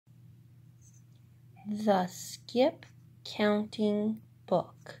The Skip Counting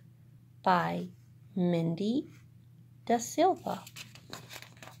Book by Mindy da Silva.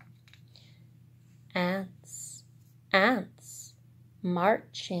 Ants, ants,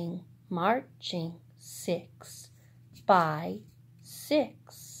 marching, marching, 6 by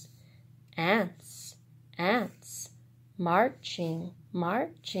 6. Ants, ants, marching,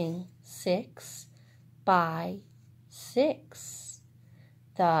 marching, 6 by 6.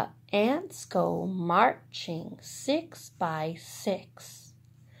 The ants go marching 6 by 6.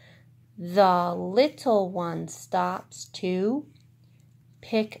 The little one stops to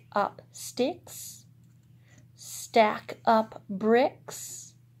pick up sticks, stack up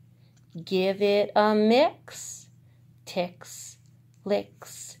bricks, give it a mix, ticks,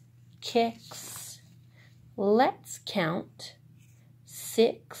 licks, kicks. Let's count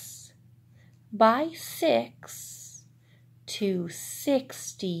 6 by 6 to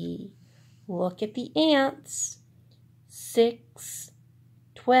 60. Look at the ants. 6,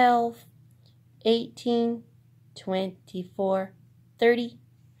 12, 18, 24, 30,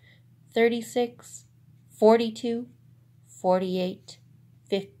 36, 42, 48,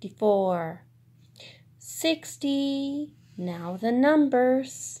 54, 60. Now the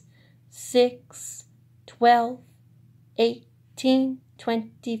numbers. 6, 12, 18,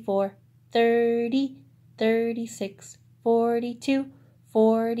 24, 30, 36, 42,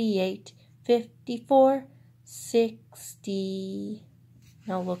 48, 54, 60.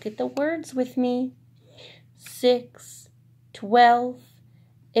 Now look at the words with me. 6, 12,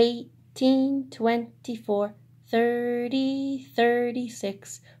 18, 24, 30,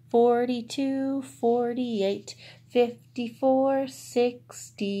 36, 42, 48, 54,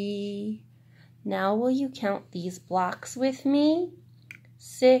 60. Now will you count these blocks with me?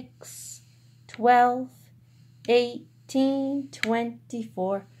 6, 12, 18,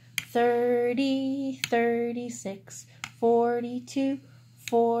 24, 30, 36, 42,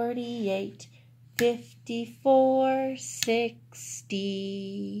 48, 54,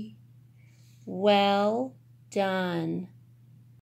 60. Well done.